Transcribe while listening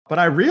But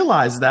I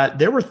realized that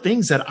there were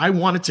things that I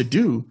wanted to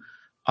do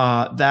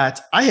that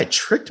I had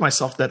tricked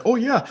myself that, oh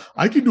yeah,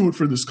 I can do it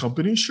for this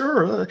company.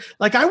 Sure.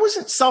 Like I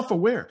wasn't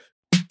self-aware.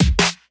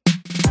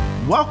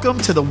 Welcome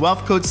to the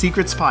Wealth Code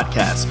Secrets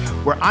podcast,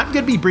 where I'm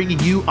going to be bringing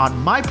you on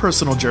my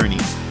personal journey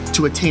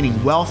to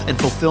attaining wealth and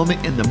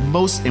fulfillment in the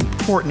most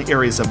important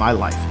areas of my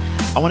life.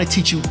 I want to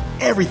teach you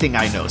everything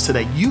I know so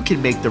that you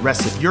can make the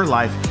rest of your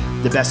life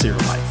the best of your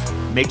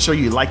life. Make sure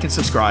you like and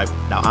subscribe.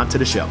 Now on to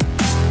the show.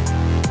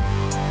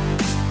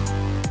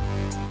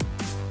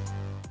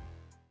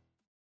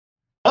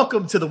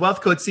 Welcome to the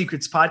Wealth Code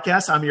Secrets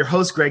podcast. I'm your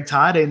host, Greg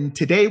Todd, and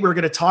today we're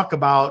going to talk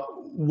about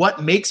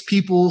what makes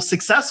people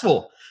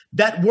successful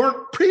that weren't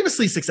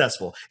previously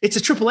successful. It's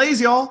a triple A's,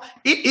 y'all.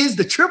 It is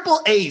the triple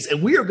A's,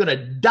 and we are going to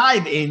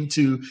dive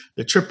into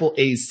the triple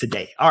A's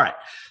today. All right.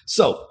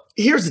 So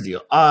here's the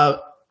deal. I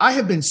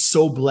have been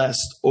so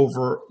blessed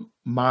over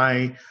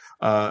my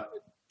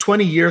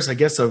 20 years, I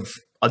guess, of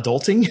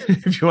adulting,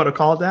 if you want to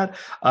call it that,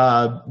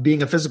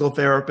 being a physical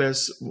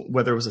therapist,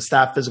 whether it was a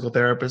staff physical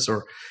therapist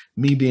or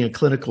me being a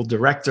clinical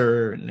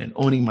director and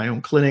owning my own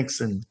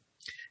clinics and,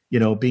 you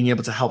know, being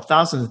able to help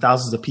thousands and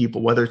thousands of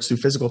people, whether it's through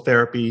physical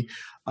therapy,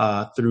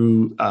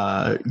 through,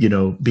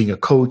 being a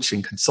coach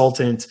and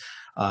consultant,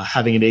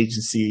 having an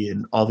agency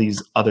and all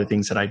these other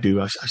things that I do.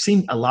 I've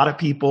seen a lot of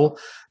people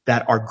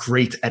that are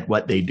great at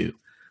what they do.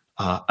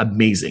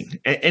 Amazing.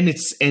 And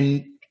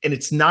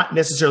it's not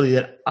necessarily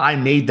that I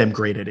made them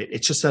great at it.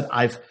 It's just that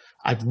I've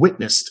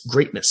witnessed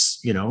greatness,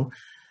 you know.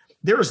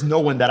 There is no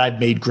one that I've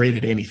made great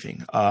at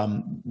anything.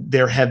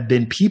 There have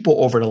been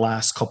people over the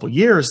last couple of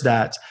years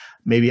that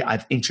maybe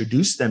I've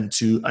introduced them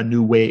to a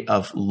new way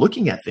of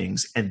looking at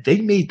things, and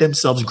they made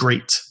themselves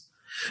great.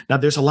 Now,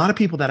 there's a lot of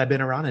people that I've been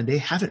around, and they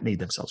haven't made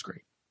themselves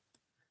great.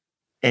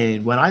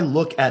 And when I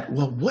look at,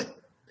 well, what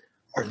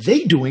are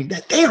they doing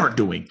that they aren't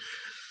doing?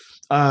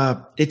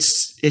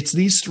 It's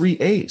these three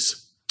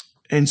A's.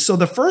 And so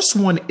the first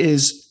one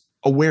is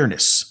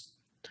awareness,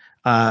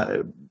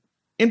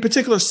 in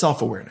particular,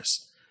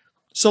 self-awareness.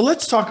 So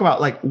let's talk about,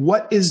 like,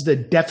 what is the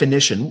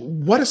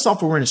definition? What does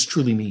self-awareness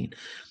truly mean?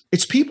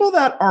 It's people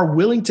that are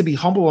willing to be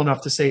humble enough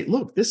to say,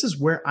 look, this is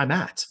where I'm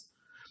at.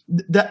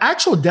 The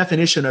actual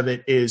definition of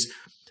it is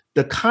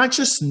the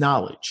conscious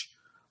knowledge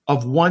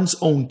of one's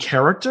own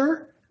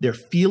character, their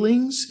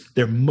feelings,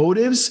 their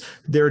motives,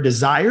 their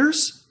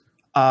desires,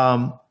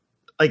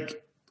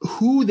 like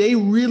who they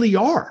really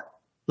are.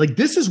 Like,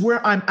 this is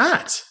where I'm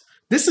at.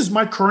 This is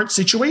my current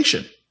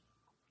situation.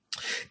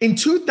 In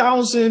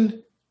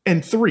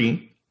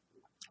 2003,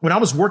 when I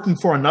was working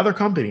for another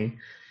company,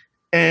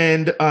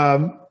 and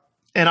I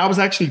was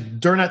actually,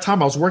 during that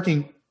time, I was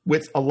working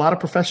with a lot of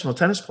professional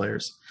tennis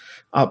players.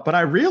 But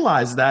I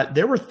realized that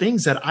there were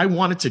things that I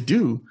wanted to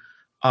do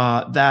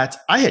that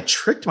I had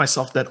tricked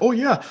myself that, oh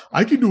yeah,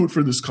 I can do it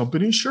for this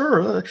company.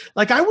 Sure.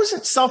 Like, I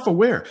wasn't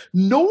self-aware.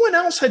 No one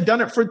else had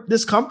done it for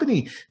this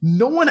company.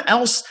 No one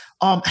else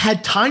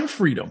had time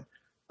freedom.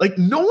 Like,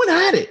 no one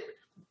had it.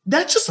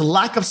 That's just a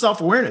lack of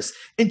self-awareness.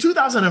 In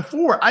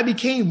 2004, I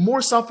became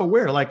more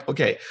self-aware. Like,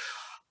 okay,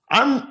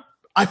 I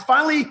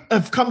finally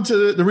have come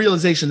to the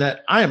realization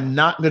that I am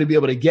not going to be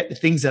able to get the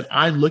things that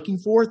I'm looking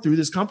for through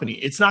this company.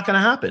 It's not going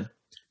to happen.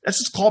 That's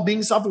just called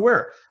being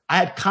self-aware. I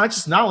had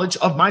conscious knowledge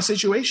of my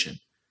situation.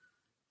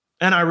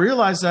 And I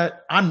realized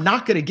that I'm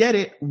not going to get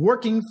it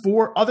working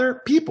for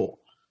other people,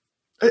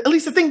 at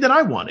least the thing that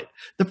I wanted.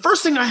 The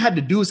first thing I had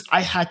to do is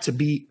I had to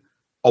be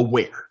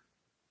aware.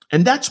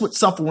 And that's what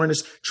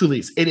self-awareness truly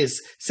is. It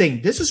is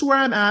saying, this is where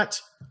I'm at.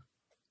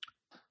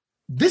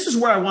 This is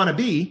where I want to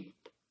be.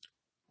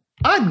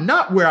 I'm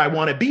not where I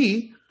want to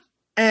be.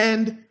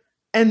 And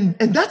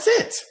that's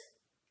it.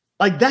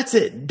 Like, that's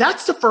it.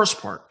 That's the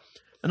first part.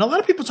 And a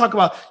lot of people talk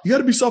about, you got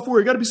to be self-aware,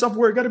 you got to be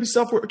self-aware, you got to be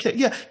self-aware. Okay,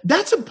 yeah,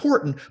 that's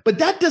important, but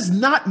that does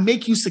not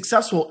make you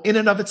successful in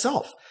and of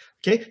itself.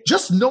 Okay,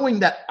 just knowing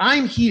that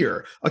I'm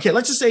here. Okay,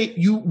 let's just say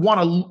you want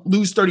to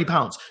lose 30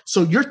 pounds.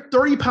 So you're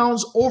 30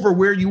 pounds over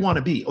where you want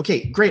to be.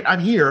 Okay, great,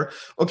 I'm here.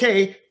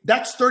 Okay,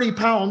 that's 30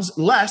 pounds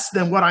less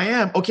than what I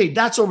am. Okay,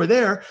 that's over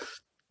there.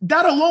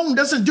 That alone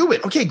doesn't do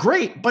it. Okay,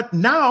 great. But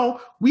now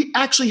we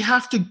actually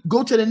have to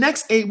go to the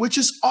next A, which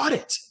is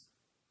audit.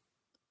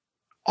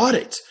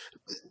 Audit.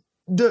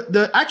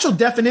 The actual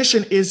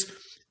definition is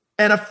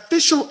an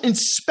official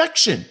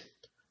inspection,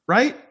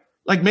 right?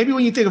 Like, maybe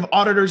when you think of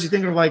auditors, you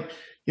think of, like,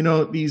 you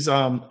know, these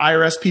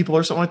IRS people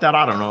or something like that.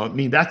 I don't know. I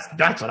mean, that's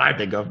what I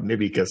think of,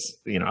 maybe because,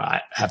 you know,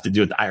 I have to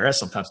do with the IRS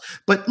sometimes.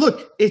 But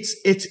look,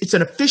 it's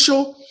an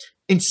official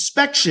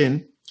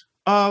inspection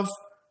of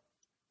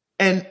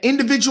an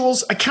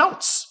individual's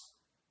accounts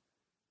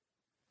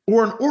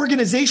or an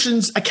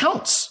organization's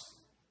accounts.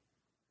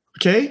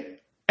 Okay?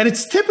 And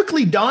it's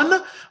typically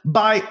done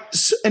by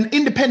an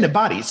independent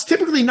body. It's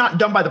typically not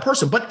done by the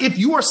person. But if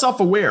you are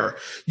self-aware,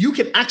 you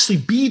can actually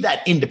be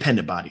that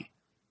independent body.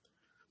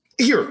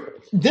 Here,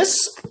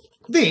 this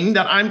thing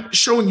that I'm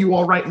showing you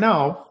all right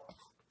now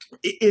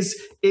is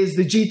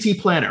the GT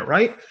Planner,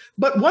 right?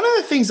 But one of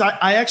the things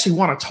I actually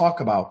want to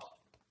talk about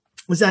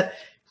was that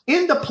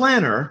in the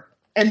planner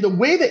and the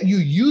way that you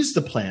use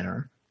the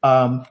planner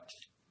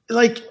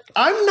Like,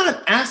 I'm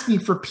not asking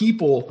for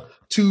people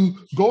to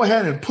go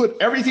ahead and put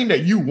everything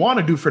that you want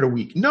to do for the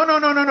week.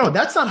 No.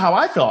 That's not how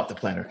I fill out the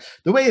planner.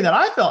 The way that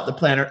I fill out the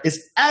planner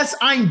is as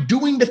I'm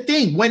doing the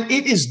thing. When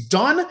it is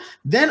done,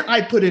 then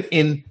I put it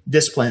in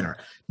this planner.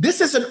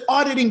 This is an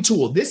auditing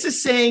tool. This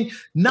is saying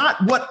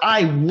not what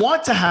I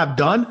want to have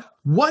done.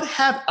 What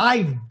have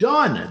I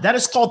done? That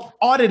is called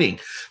auditing.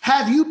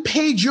 Have you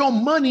paid your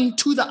money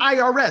to the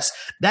IRS?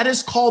 That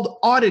is called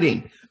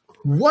auditing.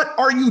 What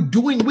are you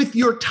doing with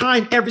your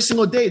time every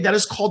single day? That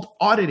is called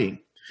auditing.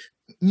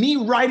 Me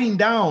writing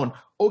down,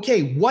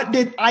 okay, what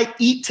did I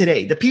eat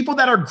today? The people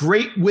that are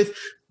great with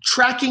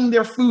tracking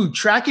their food,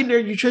 tracking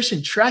their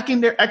nutrition,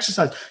 tracking their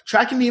exercise,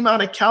 tracking the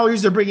amount of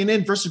calories they're bringing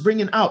in versus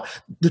bringing out,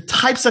 the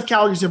types of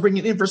calories they're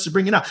bringing in versus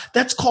bringing out.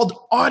 That's called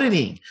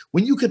auditing.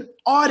 When you can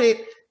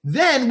audit,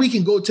 then we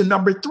can go to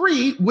number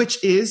 3,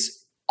 which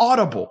is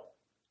audible.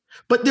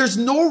 But there's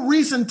no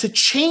reason to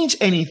change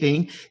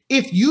anything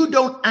if you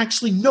don't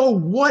actually know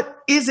what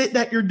is it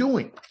that you're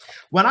doing.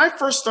 When I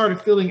first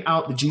started filling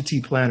out the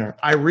GT planner,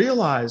 I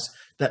realized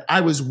that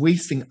I was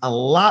wasting a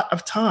lot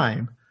of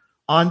time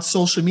on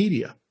social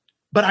media,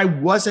 but I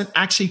wasn't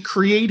actually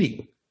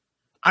creating.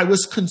 I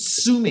was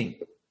consuming.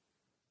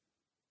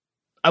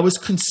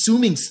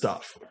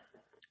 Stuff.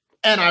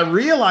 And I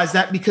realized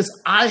that because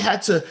I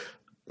had to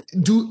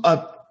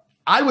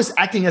I was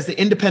acting as the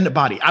independent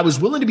body. I was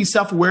willing to be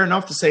self-aware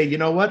enough to say, you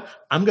know what?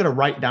 I'm going to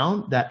write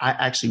down that I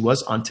actually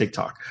was on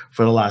TikTok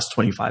for the last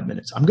 25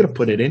 minutes. I'm going to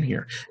put it in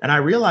here. And I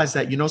realized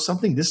that, you know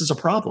something, this is a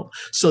problem.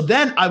 So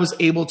then I was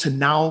able to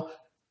now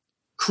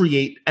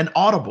create an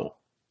audible.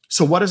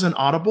 So what is an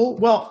audible?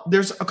 Well,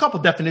 there's a couple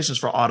definitions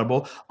for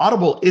audible.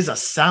 Audible is a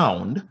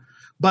sound,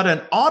 but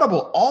an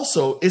audible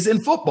also is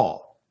in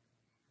football.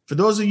 For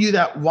those of you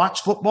that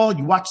watch football,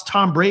 you watch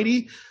Tom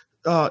Brady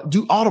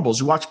do audibles.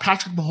 You watch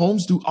Patrick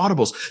Mahomes do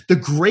audibles. The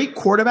great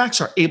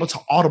quarterbacks are able to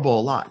audible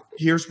a lot.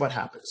 Here's what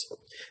happens.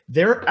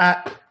 They're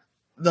at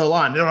the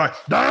line. They're like,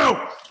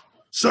 no,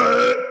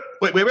 sir.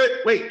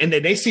 Wait. And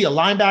then they see a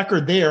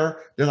linebacker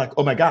there. They're like,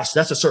 oh my gosh,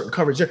 that's a certain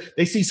coverage there.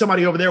 They see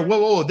somebody over there.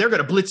 Whoa, they're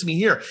going to blitz me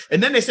here.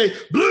 And then they say,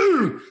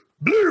 blue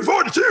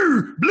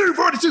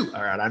 42.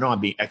 All right, I know I'm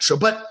being extra,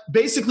 but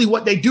basically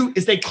what they do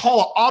is they call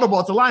an audible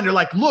at the line. They're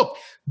like, look,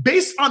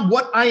 based on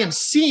what I am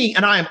seeing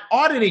and I am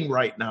auditing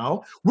right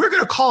now, we're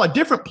going to call a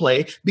different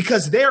play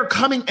because they're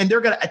coming and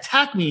they're going to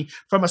attack me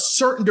from a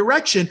certain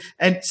direction.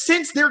 And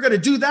since they're going to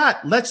do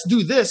that, let's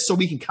do this so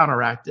we can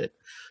counteract it.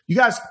 You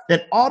guys,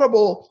 an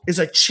audible is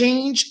a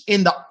change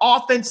in the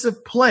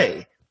offensive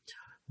play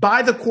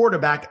by the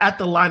quarterback at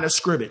the line of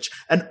scrimmage.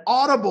 An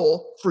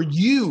audible for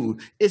you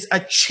is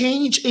a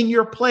change in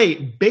your play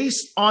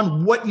based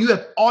on what you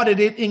have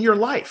audited in your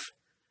life.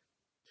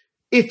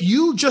 If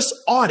you just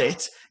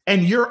audit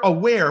and you're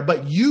aware,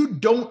 but you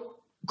don't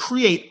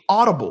create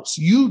audibles,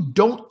 you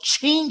don't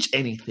change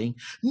anything,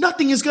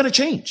 nothing is going to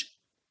change.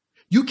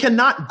 You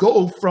cannot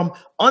go from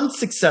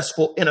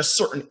unsuccessful in a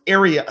certain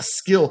area, a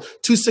skill,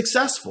 to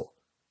successful.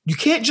 You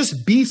can't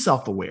just be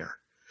self-aware.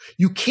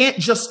 You can't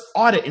just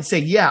audit and say,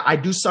 yeah, I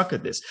do suck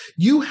at this.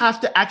 You have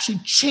to actually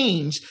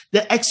change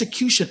the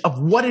execution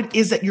of what it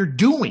is that you're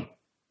doing.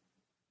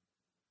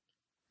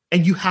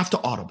 And you have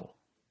to audible.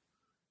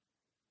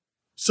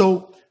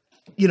 So,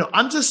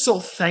 I'm just so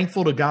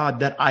thankful to God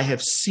that I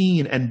have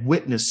seen and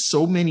witnessed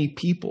so many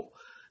people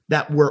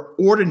that were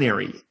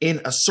ordinary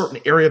in a certain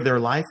area of their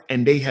life,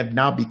 and they have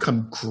now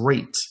become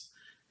great.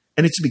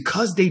 And it's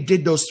because they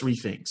did those 3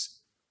 things.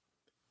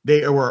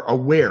 They were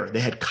aware. They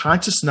had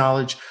conscious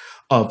knowledge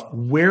of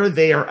where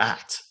they are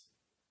at.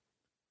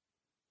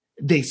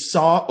 They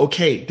saw,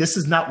 okay, this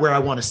is not where I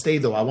want to stay,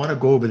 though. I want to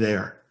go over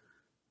there.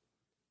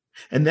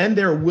 And then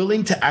they're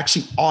willing to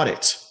actually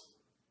audit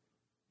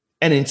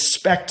and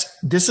inspect,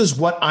 this is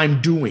what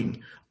I'm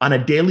doing on a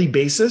daily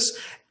basis.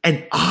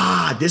 And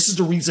this is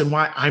the reason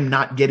why I'm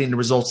not getting the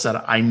results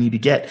that I need to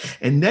get.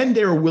 And then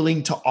they're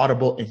willing to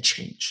audible and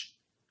change.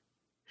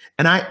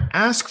 And I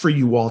ask for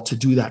you all to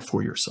do that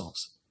for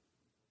yourselves.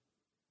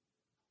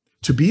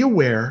 To be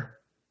aware,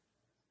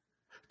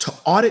 to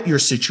audit your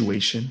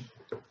situation,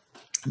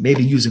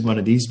 maybe using one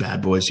of these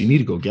bad boys. You need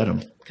to go get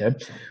them, okay?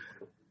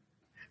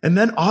 And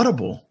then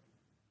audible,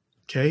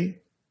 okay?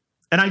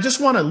 And I just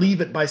want to leave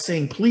it by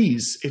saying,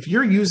 please, if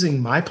you're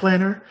using my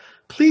planner,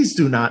 please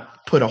do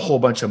not put a whole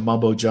bunch of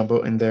mumbo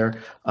jumbo in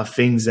there of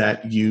things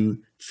that you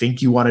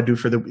think you want to do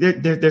for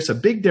there's a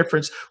big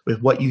difference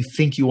with what you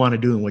think you want to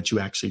do and what you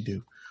actually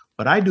do.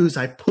 What I do is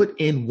I put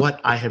in what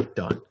I have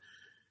done.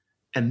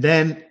 And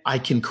then I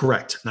can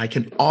correct and I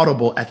can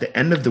audible at the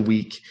end of the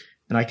week.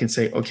 And I can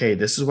say, okay,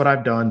 this is what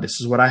I've done.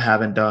 This is what I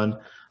haven't done.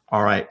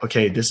 All right.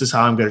 Okay. This is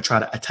how I'm going to try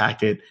to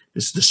attack it.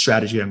 This is the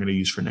strategy I'm going to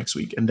use for next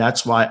week. And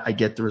that's why I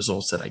get the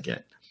results that I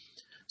get.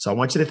 So I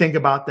want you to think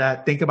about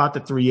that. Think about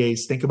the 3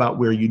 A's. Think about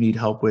where you need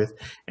help with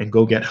and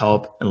go get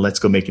help. And let's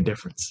go make a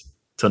difference.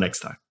 Till next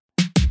time.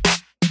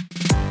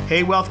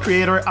 Hey, Wealth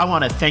Creator, I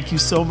want to thank you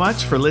so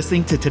much for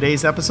listening to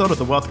today's episode of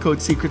the Wealth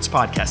Code Secrets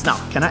podcast. Now,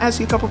 can I ask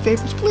you a couple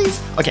favors, please?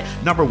 Okay,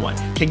 number one,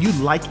 can you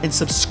like and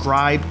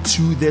subscribe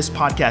to this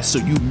podcast so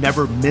you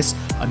never miss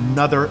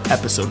another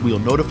episode? We'll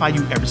notify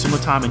you every single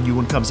time a new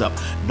one comes up.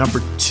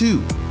 Number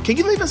two, can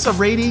you leave us a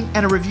rating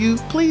and a review,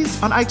 please,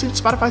 on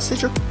iTunes, Spotify,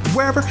 Stitcher,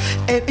 wherever?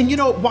 And you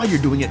know, while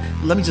you're doing it,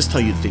 let me just tell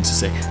you the things to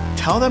say.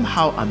 Tell them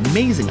how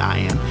amazing I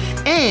am,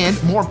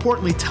 and more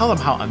importantly, tell them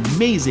how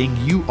amazing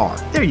you are.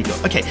 There you go.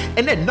 Okay,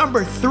 and then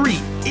number three,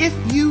 if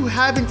you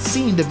haven't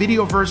seen the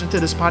video version to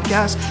this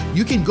podcast,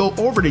 you can go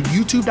over to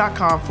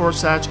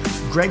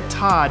youtube.com/Greg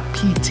Todd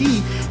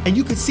PT, and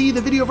you can see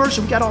the video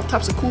version. We got all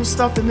types of cool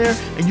stuff in there,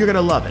 and you're going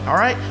to love it. All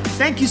right.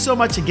 Thank you so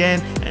much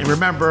again. And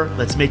remember,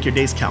 let's make your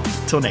days count.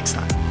 Till next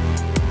time.